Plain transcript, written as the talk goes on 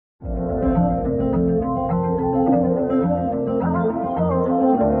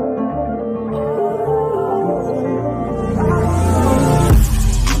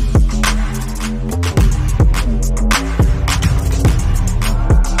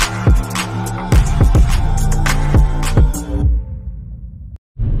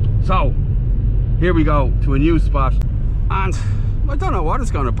Here we go to a new spot, and I don't know what it's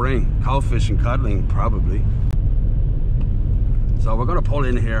going to bring. Codfish and codling, probably. So we're going to pull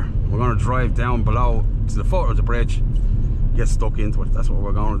in here. We're going to drive down below to the foot of the bridge, get stuck into it. That's what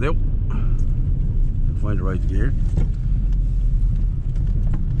we're going to do. Find the right gear.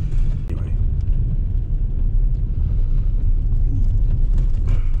 Anyway.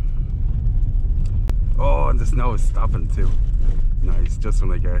 Oh, and the snow is stopping too. Nice, just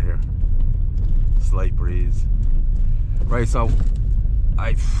when I get here. Slight breeze. Right, so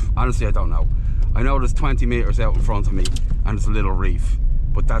honestly I don't know. I know there's 20 meters out in front of me and there's a little reef,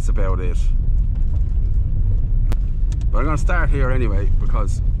 but that's about it. But I'm gonna start here anyway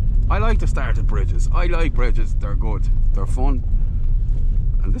because I like to start at bridges. I like bridges, they're good, they're fun.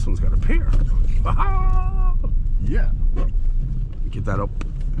 And this one's got a pier. Yeah. Get that up.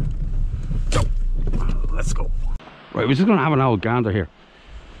 Go. Let's go. Right, we're just gonna have an old gander here.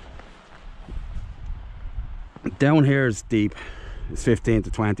 Down here is deep. It's 15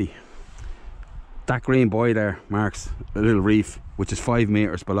 to 20. That green buoy there marks a little reef which is 5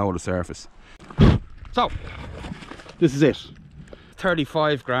 meters below the surface. So this is it.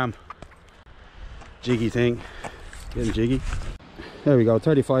 35 gram jiggy thing. Getting jiggy. There we go,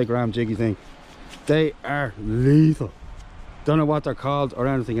 35 gram jiggy thing. They are lethal. Don't know what they're called or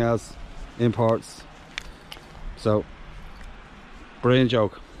anything else. Imports. So brain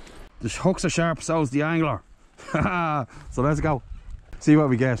joke. The hooks are sharp, so's the angler. So let's go. See what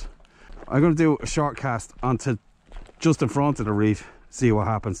we get. I'm going to do a short cast onto just in front of the reef. See what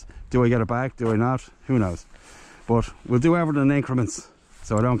happens. Do I get it back? Do I not? Who knows? But we'll do everything in increments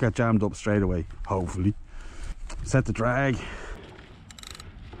so I don't get jammed up straight away. Hopefully. Set the drag.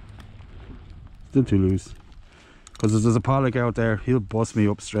 Still too loose. Because there's a pollock out there, he'll bust me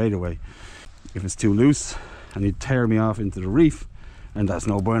up straight away. If it's too loose and he'd tear me off into the reef, and that's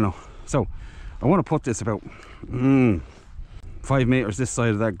no bueno. So I want to put this about 5 meters this side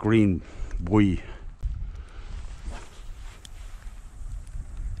of that green buoy.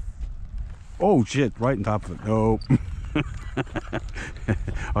 Oh shit, right on top of it. No.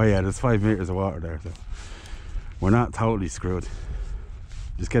 Oh yeah, there's 5 meters of water there, so we're not totally screwed.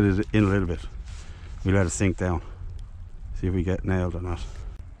 Just get it in a little bit. We let it sink down. See if we get nailed or not.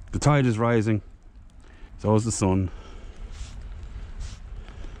 The tide is rising, so is the sun.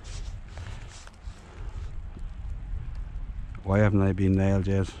 Why haven't I been nailed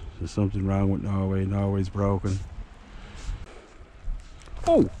yet? There's something wrong with Norway. Norway's broken.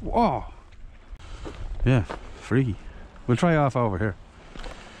 Oh, oh. Yeah, freaky. We'll try off over here.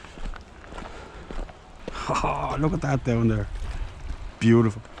 Oh, look at that down there.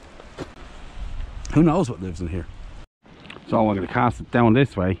 Beautiful. Who knows what lives in here? So I'm going to cast it down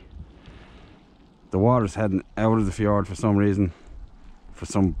this way. The water's heading out of the fjord for some reason. For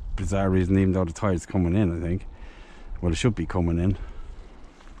some bizarre reason, even though the tide's coming in, I think. Well, it should be coming in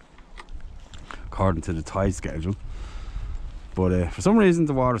according to the tide schedule. But for some reason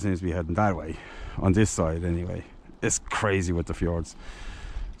the water seems to be heading that way. On this side anyway. It's crazy with the fjords.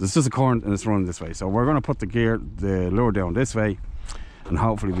 There's just a current and it's running this way. So we're going to put the lure down this way and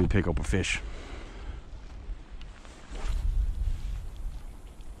hopefully we'll pick up a fish.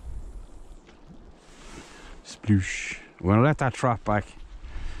 Sploosh. We're going to let that trot back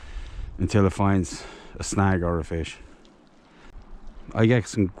until it finds a snag or a fish. I get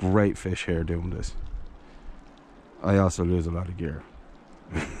some great fish here doing this. I also lose a lot of gear.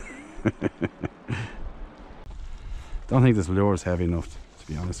 Don't think this lure is heavy enough, to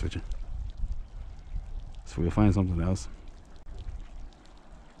be honest with you. So we'll find something else.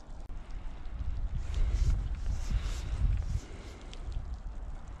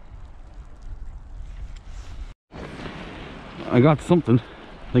 I got something.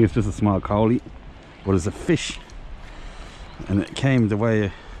 I think it's just a small collie, but it's a fish. And it came the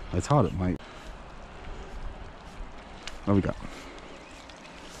way I thought it might. What we got?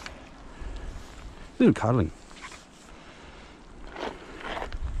 Little codling.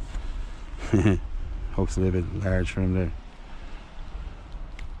 Hook's a little bit large for him there.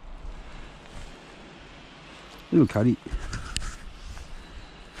 Little coddy.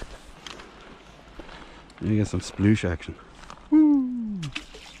 You get some sploosh action. Woo!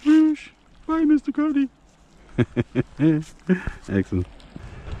 Sploosh! Bye, Mr. Coddy. Excellent.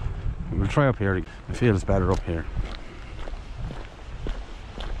 We'll try up here. I feel it's better up here.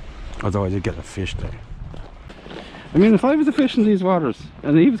 Although I did get a fish there. I mean, if I was a fish in these waters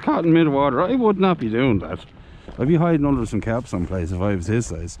and he was caught in mid-water, I would not be doing that. I'd be hiding under some kelp someplace if I was his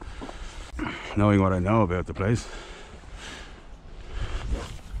size. Knowing what I know about the place.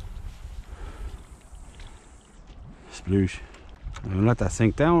 Sploosh. I'm gonna let that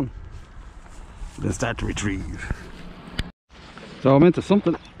sink down. Then start to retrieve. So I'm into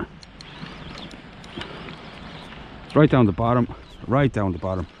something. It's right down the bottom. Right down the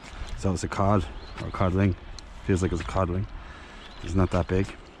bottom. So it's a cod or codling. Feels like it's a codling. It's not that big.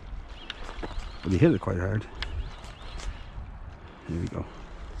 But he hit it quite hard. Here we go.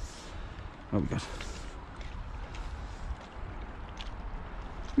 What we got?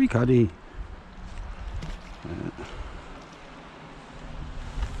 Wee coddy.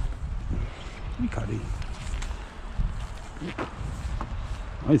 Wee coddy.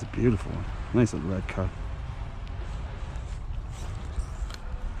 Oh, he's a beautiful one. Nice little red cod.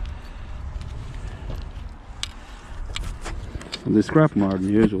 And they scrap more than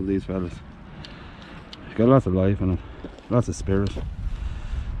usual, these fellas. Got lots of life in it, lots of spirit.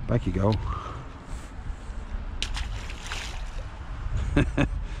 Back you go.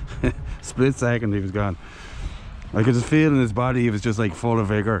 Split second, he was gone. I could just feel in his body he was just like full of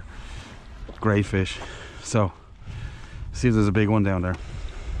vigor. Great fish. So, see if there's a big one down there.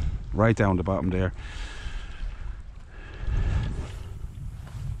 Right down the bottom there.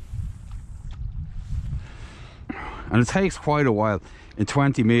 And it takes quite a while in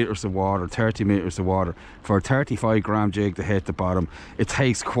 20 meters of water, 30 meters of water, for a 35 gram jig to hit the bottom. It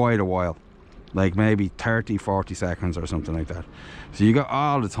takes quite a while, like maybe 30-40 seconds or something like that. So you got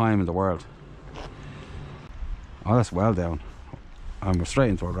all the time in the world. Oh, that's well down. I'm straight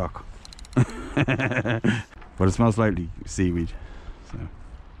into a rock. But it's most likely seaweed. So.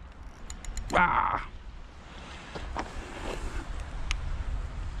 Ah!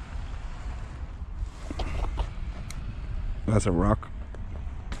 That's a rock.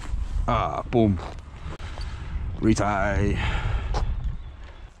 Ah, boom. Retie.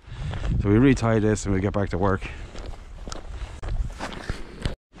 So we retie this and we get back to work.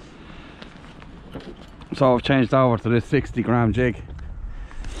 So I've changed over to this 60 gram jig.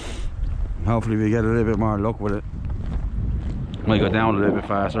 Hopefully we get a little bit more luck with it. Might go down a little bit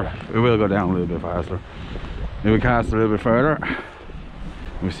faster. We will go down a little bit faster. Maybe we cast a little bit further.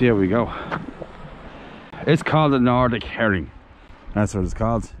 We'll see how we go. It's called a Nordic herring. That's what it's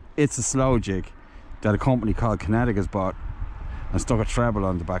called. It's a slow jig that a company called Kinetic has bought and stuck a treble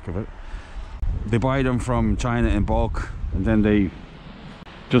on the back of it. They buy them from China in bulk, and then they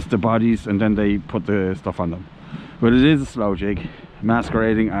just the bodies, and then they put the stuff on them. But it is a slow jig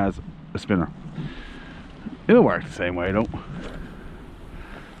masquerading as a spinner. It'll work the same way though,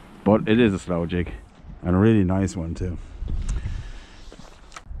 but it is a slow jig and a really nice one too.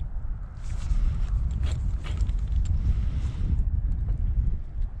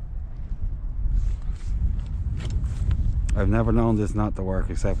 I've never known this not to work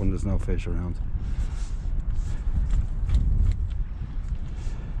except when there's no fish around.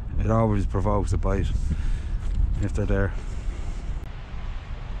 It always provokes a bite if they're there.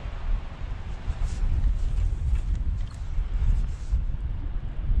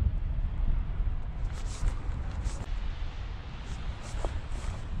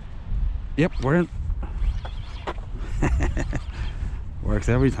 Yep, we're in. Works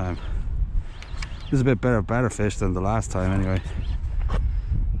every time. This is a bit better fish than the last time anyway.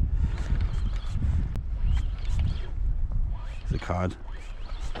 It's a cod.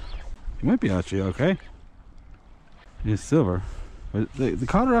 He might be actually okay. He's silver. But the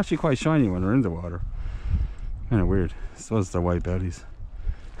cod are actually quite shiny when they're in the water. Kind of weird. So is their white bellies.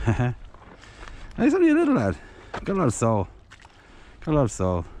 He's only a little lad. Got a lot of soul. Got a lot of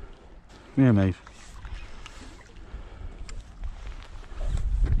soul. Come here, mate.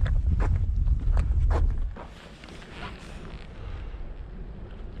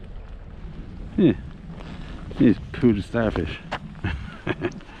 Yeah, he's pooed a starfish.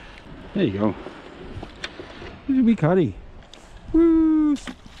 There you go. Look at me coddy. Woo!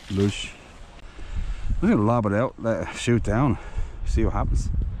 Lush. I'm gonna lob it out, let it shoot down, see what happens.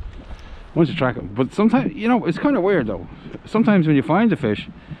 Once you track it. But sometimes, you know, it's kind of weird though. Sometimes when you find the fish,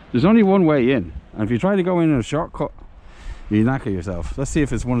 there's only one way in. And if you try to go in a shortcut, you knacker yourself. Let's see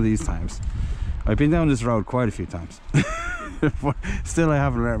if it's one of these times. I've been down this road quite a few times. But still I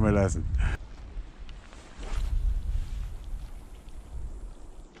haven't learned my lesson.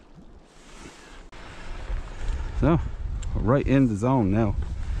 So, we're right in the zone now.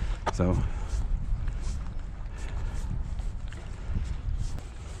 So,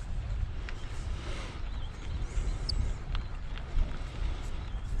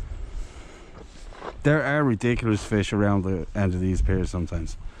 there are ridiculous fish around the end of these piers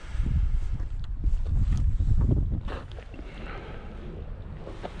sometimes.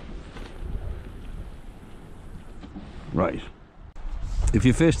 Right. If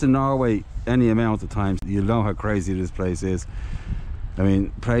you fished in Norway any amount of times, you'll know how crazy this place is. I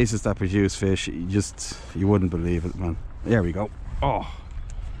mean, places that produce fish, you wouldn't believe it, man. There we go. Oh,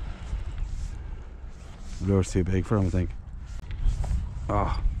 the lure's too big for him, I think.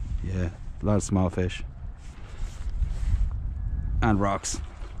 Oh, yeah, a lot of small fish and rocks.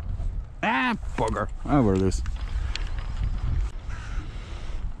 Ah, bugger. Oh, we're loose.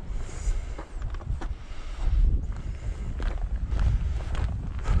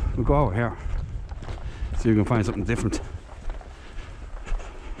 We'll go over here, see if we can find something different.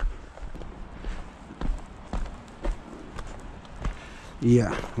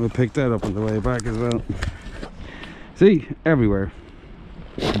 Yeah, we'll pick that up on the way back as well. See, everywhere.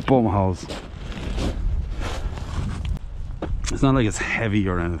 Bum holes. It's not like it's heavy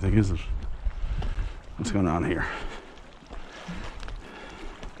or anything, is it? What's going on here?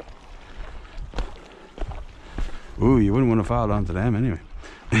 Ooh, you wouldn't want to fall onto them anyway.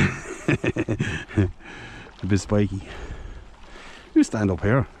 A bit spiky. You stand up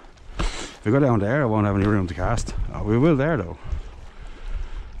here. If we go down there, I won't have any room to cast. Oh, we will there though.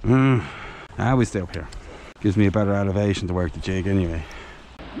 We stay up here. Gives me a better elevation to work the jig anyway.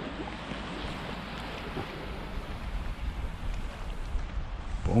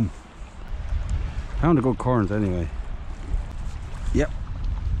 Boom. Found a good current anyway. Yep.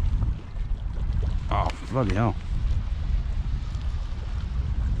 Oh, bloody hell.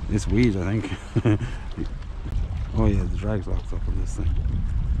 It's weed, I think. Oh yeah, the drag's locked up on this thing.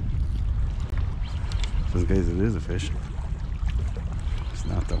 Just in case it is a fish. It's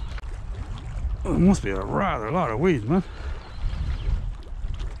not though. Oh, it must be a rather lot of weed, man.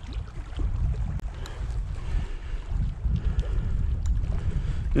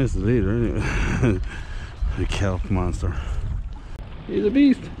 It's the leader anyway. The kelp monster. He's a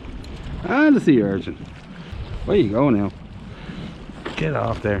beast. And a sea urchin. Where you go now? Get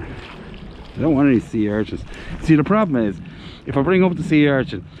off there. I don't want any sea urchins. See, the problem is, if I bring up the sea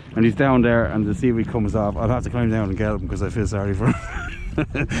urchin and he's down there and the seaweed comes off, I'll have to climb down and get him because I feel sorry for him.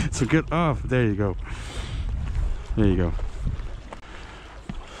 So get off. There you go. There you go.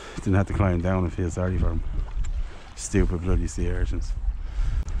 Didn't have to climb down and feel sorry for him. Stupid bloody sea urchins.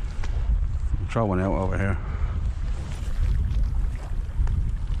 I'll throw one out over here.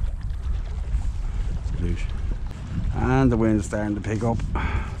 Sploosh. And the wind's starting to pick up.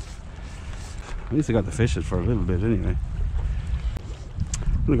 At least I got the fishes for a little bit anyway.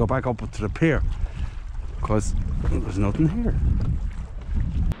 I'm gonna go back up to the pier because there's nothing here.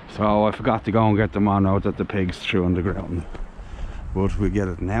 So I forgot to go and get them on out that the pigs threw on the ground. But we'll get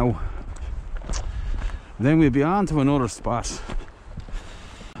it now. And then we'll be on to another spot.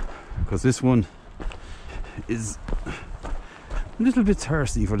 Because this one is a little bit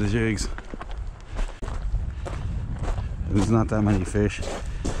thirsty for the jigs. There's not that many fish.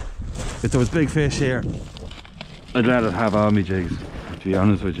 If there was big fish here, I'd rather have all my jigs, to be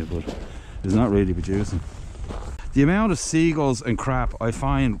honest with you, but it's not really producing. The amount of seagulls and crap I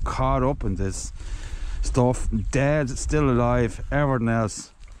find caught up in this stuff, dead, still alive, everything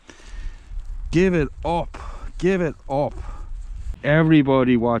else, give it up, give it up.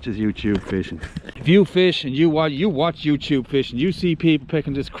 Everybody watches YouTube fishing. If you fish and you watch YouTube fishing, you see people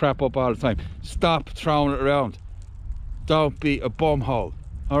picking this crap up all the time, stop throwing it around. Don't be a bumhole,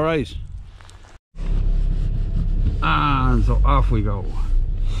 all right? And so off we go.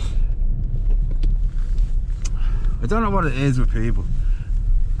 I don't know what it is with people.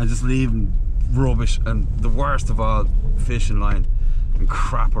 I just leave them rubbish and the worst of all, fishing line and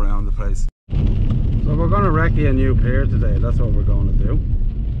crap around the place. So we're going to recce a new pier today. That's what we're going to do.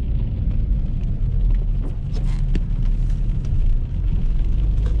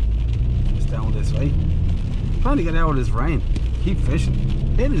 Just down this way. Trying to get out of this rain. Keep fishing.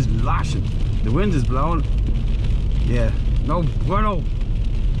 It is lashing. The wind is blowing. Yeah, no bueno.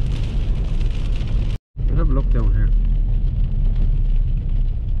 Let's have a look down here.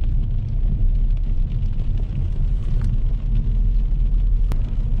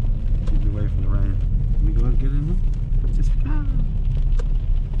 Keep away from the rain. Can we go and get in here? Just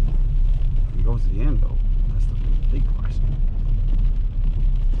we go to the end though. That's the big question.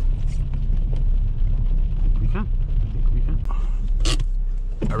 I think we can.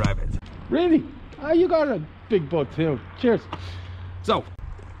 Arrive it. Really? Oh, you got a big butt too. Cheers. So,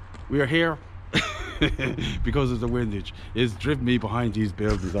 we are here because of the windage. It's driven me behind these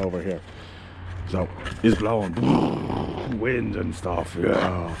buildings over here. So, it's blowing wind and stuff.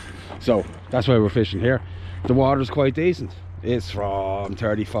 Yeah. So, that's why we're fishing here. The water's quite decent. It's from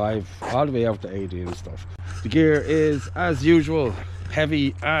 35 all the way out to 80 and stuff. The gear is, as usual,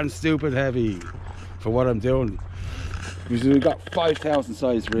 heavy and stupid heavy for what I'm doing. We got 5,000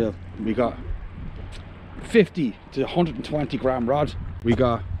 size reel. We got 50 to 120 gram rod. We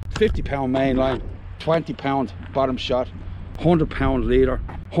got 50 pound main line, 20 pound bottom shot, 100 pound leader,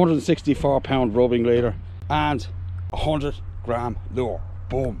 164 pound rubbing leader, and 100 gram lure.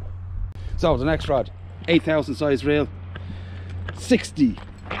 Boom. So the next rod, 8,000 size reel, 60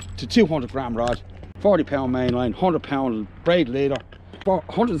 to 200 gram rod, 40 pound main line, 100 pound braid leader,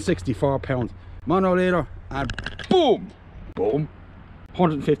 164 pound mono leader, and boom, boom,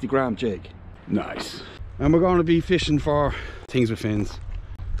 150 gram jig. Nice. And we're going to be fishing for things with fins,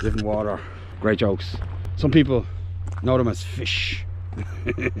 living water, great jokes. Some people know them as fish.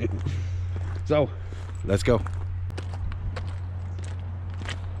 So let's go.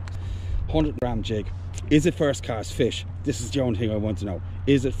 100 gram jig. Is it first cast fish? This is the only thing I want to know.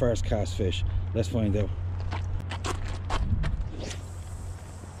 Is it first cast fish? Let's find out.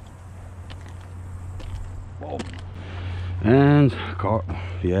 Whoa. And caught.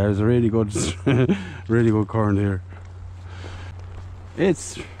 Yeah, there's a really good really good current here.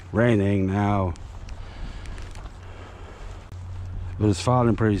 It's raining now, but it's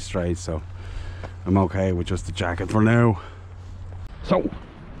falling pretty straight, so I'm okay with just the jacket for now. So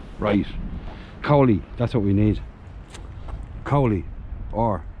right, collie, that's what we need. Collie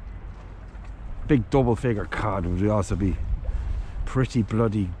or big double figure cod would also be pretty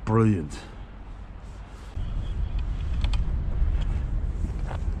bloody brilliant.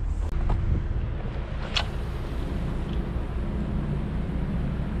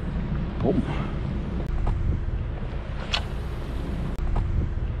 Boom.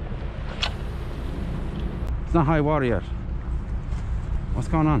 It's not high water yet. What's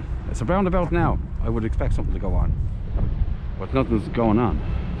going on? It's around about now. I would expect something to go on, but nothing's going on.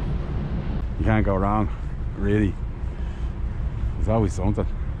 You can't go wrong, really. There's always something.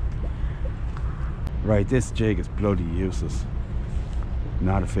 Right, this jig is bloody useless.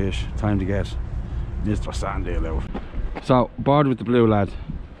 Not a fish. Time to get Mr. Sandale out. So, bored with the blue lad.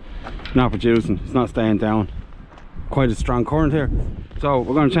 Not producing, it's not staying down. Quite a strong current here. So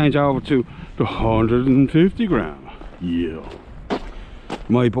we're going to change over to the 150 gram. Yeah.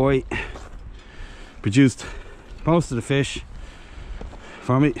 My boy produced most of the fish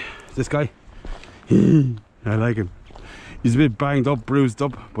for me. This guy, I like him. He's a bit banged up, bruised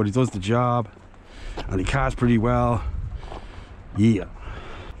up, but he does the job and he casts pretty well. Yeah.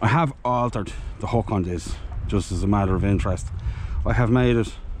 I have altered the hook on this just as a matter of interest. I have made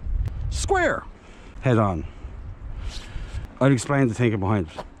it square head on. I'll explain the thinking behind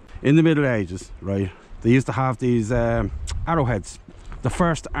it. In the Middle Ages, right, they used to have these arrowheads, the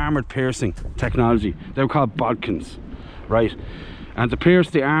first armored piercing technology. They were called bodkins, right? And to pierce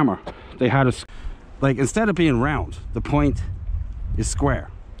the armor, they had a, like, instead of being round, the point is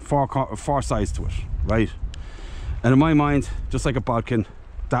square, four sides to it, right? And in my mind, just like a bodkin,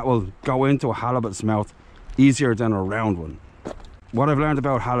 that will go into a halibut's mouth easier than a round one. What I've learned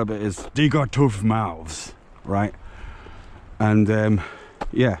about halibut is they got tough mouths, right? And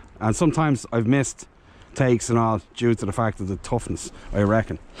yeah, and sometimes I've missed takes and all due to the fact of the toughness, I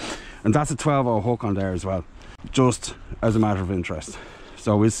reckon. And that's a 12-0 hook on there as well, just as a matter of interest.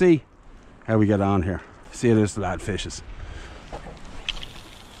 So we'll see how we get on here. See how this lad fishes.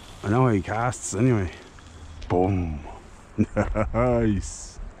 I know how he casts anyway. Boom.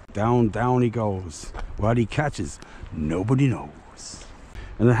 Nice. Down he goes. What he catches, nobody knows.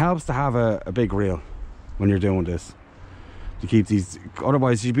 And it helps to have a big reel when you're doing this, to keep these,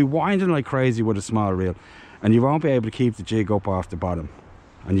 otherwise you'd be winding like crazy with a small reel and you won't be able to keep the jig up off the bottom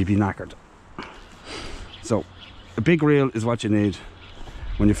and you'd be knackered. So a big reel is what you need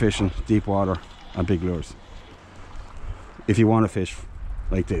when you're fishing deep water and big lures, if you want to fish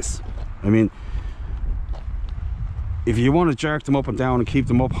like this. I mean, if you want to jerk them up and down and keep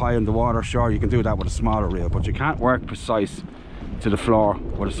them up high in the water, sure, you can do that with a smaller reel, but you can't work precise to the floor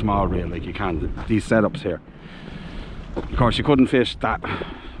with a small reel like you can these setups here. Of course, you couldn't fish that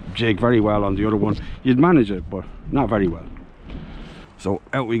jig very well on the other one. You'd manage it, but not very well. So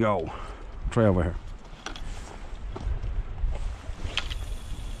out we go. Try over here.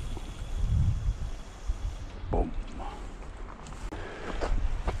 Boom.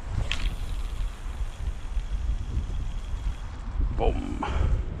 Boom.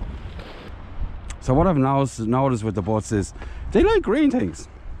 So what I've noticed with the butts is they like green things.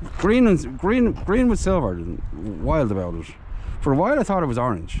 Green with silver, and wild about it. For a while I thought it was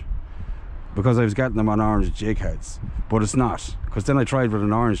orange because I was getting them on orange jig heads, but it's not, because then I tried with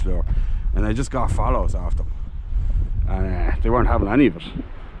an orange lure and I just got follows off them and they weren't having any of it,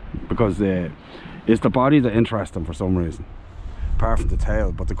 because it's the body that interests them for some reason, apart from the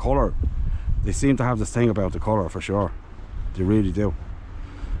tail. But the colour, they seem to have this thing about the colour for sure. They really do.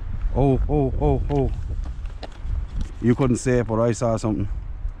 Oh, You couldn't see it, but I saw something.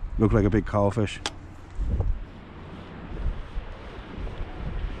 Looked like a big cowfish.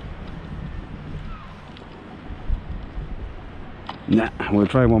 Nah, we'll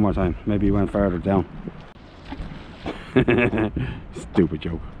try one more time. Maybe he went further down. Stupid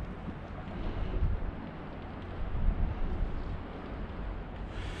joke.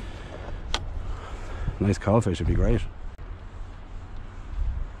 Nice cowfish would be great.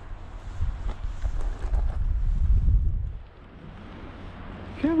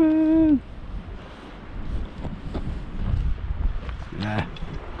 Come on! Nah.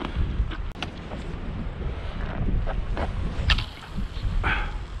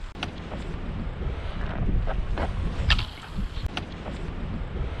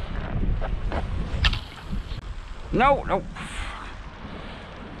 No, no.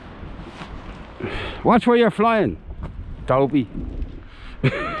 Watch where you're flying, dopey.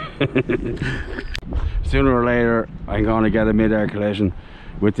 Sooner or later, I'm going to get a mid-air collision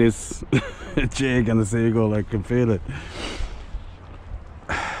with this jig and the seagull. I can feel it.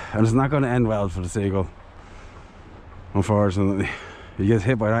 And it's not going to end well for the seagull, unfortunately. If he gets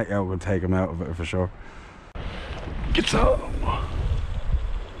hit by that, yeah, we'll take him out of it for sure. Get some.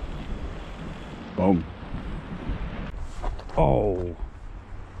 Boom. Oh.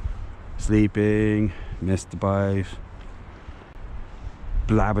 Sleeping, missed the bite.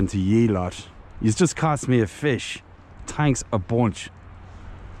 Blabbing to ye lot. You've just cost me a fish. Thanks a bunch.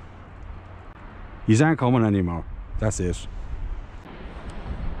 Yous aren't coming anymore. That's it.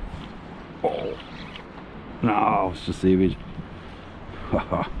 Oh. No, it's just seaweed.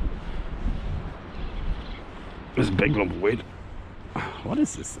 There's a big lump of weed. What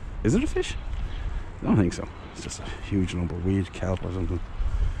is this? Is it a fish? I don't think so. It's just a huge lump of weed, kelp or something.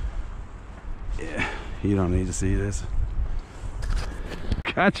 Yeah, you don't need to see this.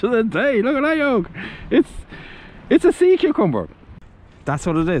 Catch of the day, look at that yoke. It's a sea cucumber. That's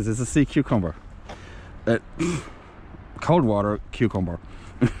what it is, it's a sea cucumber. Cold water cucumber.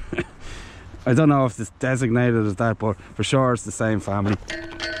 I don't know if it's designated as that, but for sure it's the same family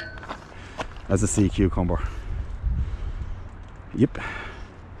as a sea cucumber. Yep.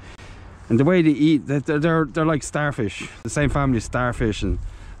 And the way they eat, they're like starfish, the same family as starfish and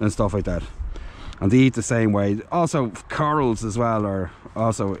stuff like that. And they eat the same way. Also corals as well are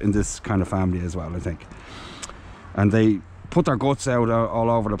also in this kind of family as well, I think. And they put their guts out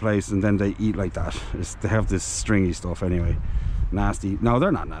all over the place and then they eat like that. They have this stringy stuff anyway. Nasty. No,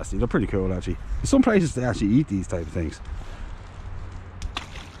 they're not nasty, they're pretty cool actually. In some places they actually eat these type of things.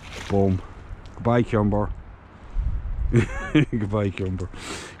 Boom. Goodbye cucumber. Goodbye cucumber.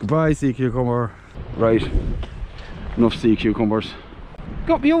 Goodbye sea cucumber. Right, enough sea cucumbers.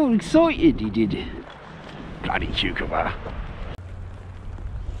 Got me all excited, he did. Bloody cucumber.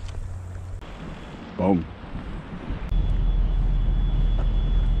 Boom.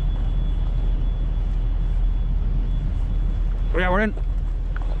 Oh yeah, we're in.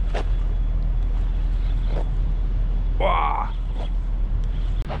 Wow.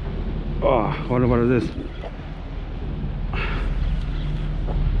 Oh, wonder what it is.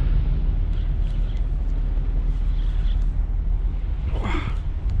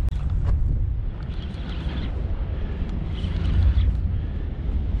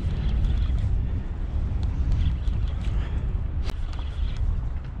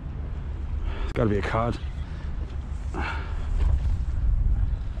 It's got to be a cod.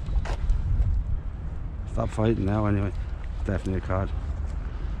 Stop fighting now anyway. Definitely a cod.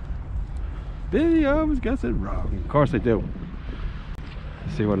 Billy always gets it wrong. Of course I do.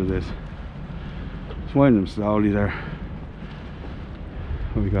 Let's see what it is. Just wind them slowly there.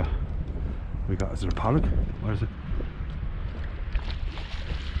 What we got? Is it a pollock? What is it?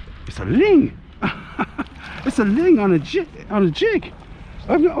 It's a ling! It's a ling on a jig.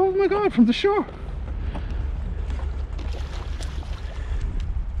 Oh my god, from the shore.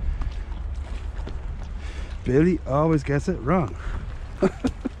 Billy always gets it wrong.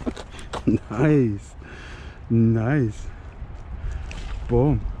 Nice. Nice.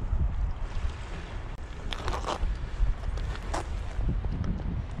 Boom.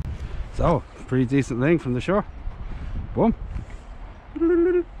 So, pretty decent ling from the shore. Boom.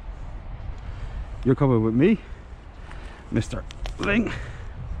 You're coming with me, Mr. Ling.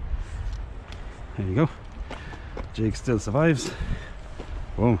 There you go. Jig still survives.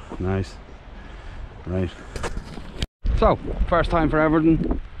 Boom, nice. Right. So, first time for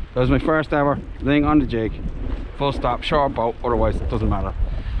everything. That was my first ever ling on the jig. Full stop, short boat, otherwise it doesn't matter.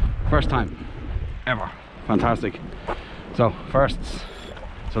 First time ever. Fantastic. So, firsts.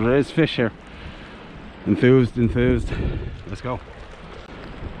 So there is fish here. Enthused. Let's go.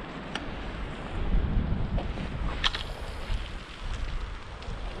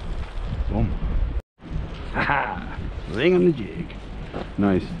 ling on the jig.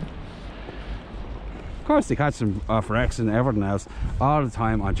 Nice. Of course they catch them off wrecks and everything else all the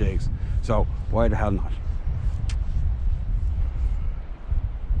time on jigs, so why the hell not?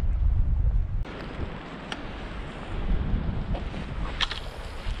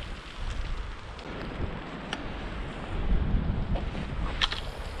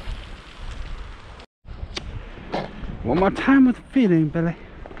 One more time with the feeling, Billy.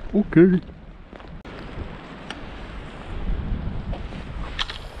 Okay.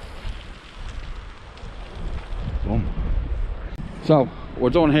 Boom. So we're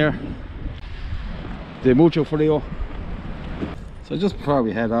done here. De mucho frio. So just before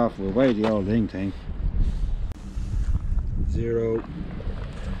we head off, we'll weigh the old ling thing. 0.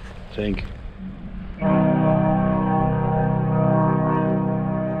 Think.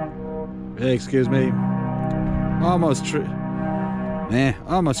 Hey, excuse me. Almost 3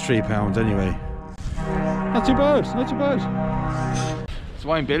 pounds anyway. Not too bad, not too bad.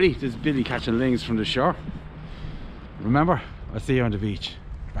 So I'm Billy. This is Billy catching lings from the shore. Remember, I'll see you on the beach.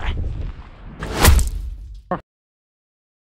 Bye.